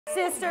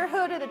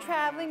Sisterhood of the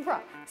traveling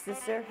bra.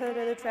 Sisterhood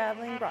of the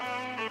traveling bra.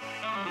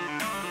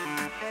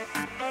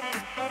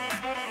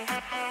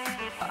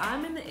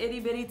 I'm in the itty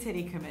bitty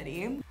titty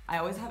committee. I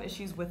always have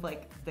issues with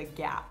like the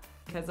gap.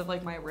 Because of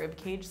like my rib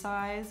cage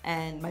size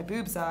and my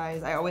boob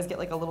size, I always get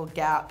like a little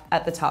gap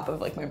at the top of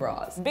like my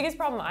bras. The biggest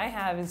problem I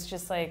have is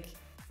just like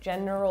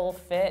general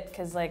fit,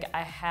 because like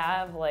I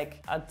have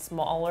like a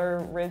smaller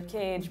rib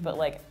cage but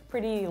like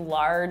pretty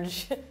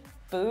large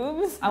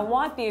boobs. I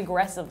want the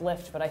aggressive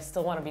lift, but I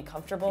still want to be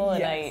comfortable,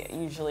 and I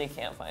usually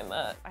can't find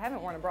that. I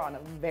haven't worn a bra in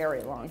a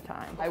very long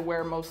time. I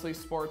wear mostly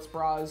sports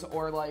bras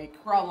or like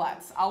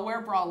bralettes. I'll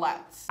wear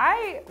bralettes.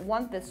 I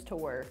want this to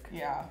work.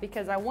 Yeah.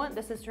 Because I want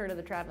the Sisterhood of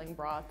the Traveling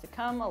Bra to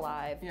come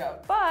alive. Yeah.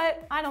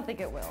 But I don't think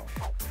it will.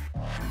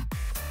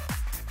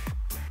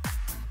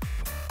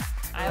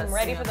 I'm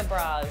ready for the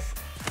bras.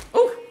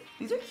 Oh,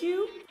 these are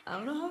cute. I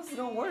don't know how this is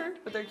gonna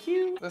work, but they're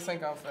cute. This ain't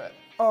gonna fit.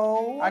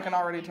 Oh. I can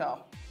already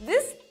tell.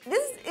 This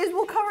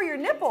will cover your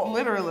nipple.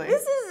 Literally.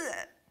 This is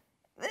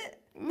it.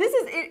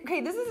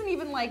 Okay, this isn't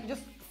even like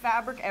just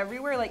fabric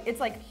everywhere. Like it's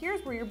like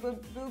here's where your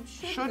boob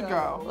should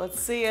go. Let's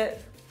see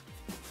it.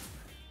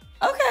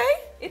 Okay.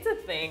 It's a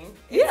thing.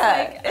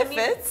 Yeah, It's like,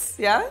 it fits.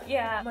 Yeah.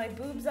 Yeah, my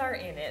boobs are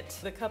in it.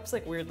 The cup's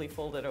like weirdly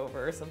folded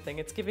over or something.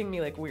 It's giving me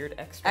like weird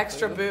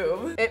Extra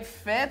boob. It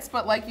fits,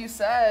 but like you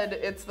said,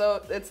 it's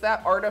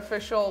that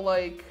artificial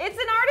like. It's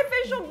an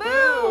artificial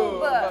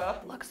boob.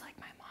 Boob. Looks like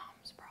my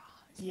mom's bra.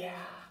 Yeah.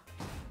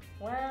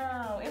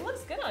 Wow, it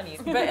looks good on you.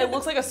 But it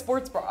looks like a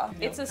sports bra.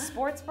 It's a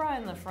sports bra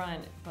in the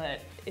front, but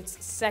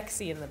it's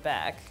sexy in the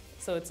back.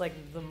 So it's like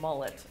the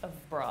mullet of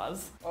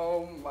bras.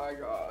 Oh my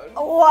god.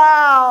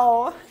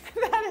 Wow,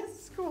 that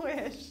is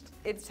squished.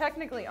 It's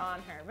technically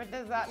on her, but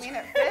does that mean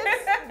it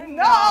fits?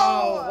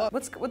 No!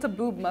 What's a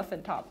boob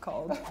muffin top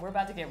called? We're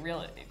about to get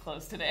real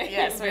close today.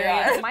 Yes, we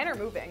are. Mine are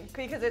moving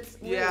because it's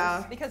loose.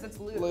 Yeah. Because it's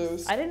loose.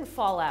 Loose. I didn't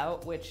fall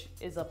out, which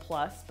is a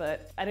plus,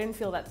 but I didn't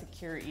feel that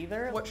secure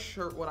either. What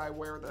shirt would I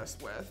wear this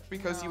with?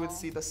 Because you would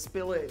see the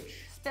spillage.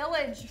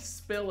 Spillage.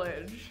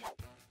 Spillage.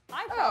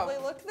 I probably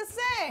look the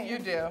same. You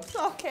do.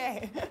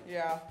 Okay.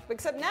 Yeah.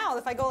 Except now,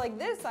 if I go like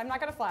this, I'm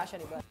not gonna flash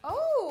anybody.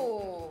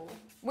 Oh.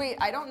 Wait,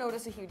 I don't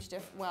notice a huge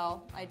difference.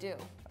 Well, I do.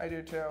 I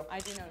do too. I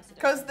do notice a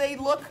difference.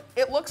 Because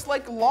it looks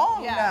like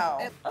long now.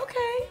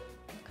 Okay.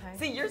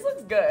 See, yours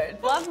looks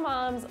good. Love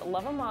moms,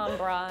 love a mom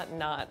bra,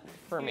 not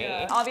for me.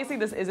 Obviously,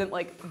 this isn't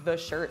like the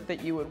shirt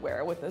that you would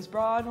wear with this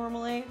bra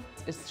normally.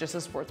 It's just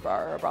a sports bra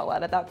or a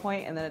bralette at that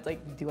point, and then it's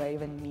like, do I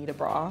even need a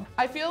bra?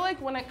 I feel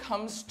like when it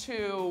comes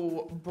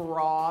to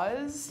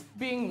bras,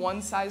 being one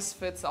size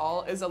fits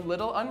all is a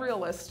little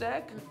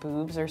unrealistic.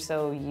 Boobs are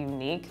so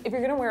unique. If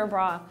you're gonna wear a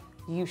bra,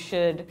 you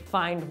should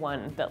find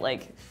one that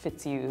like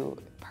fits you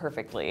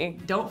perfectly.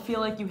 Don't feel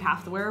like you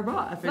have to wear a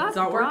bra. If Not it's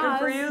not working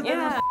for bras. you, then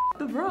Yeah.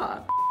 the bra.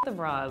 The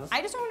bras.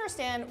 I just don't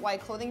understand why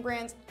clothing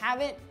brands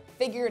haven't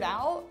figured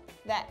out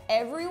that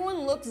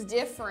everyone looks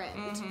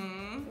different.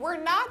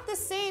 We're not the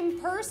same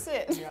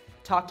person.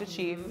 Talked to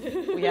Chief.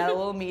 We had a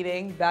little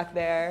meeting back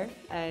there,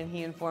 and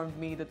he informed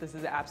me that this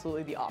is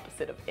absolutely the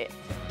opposite of it.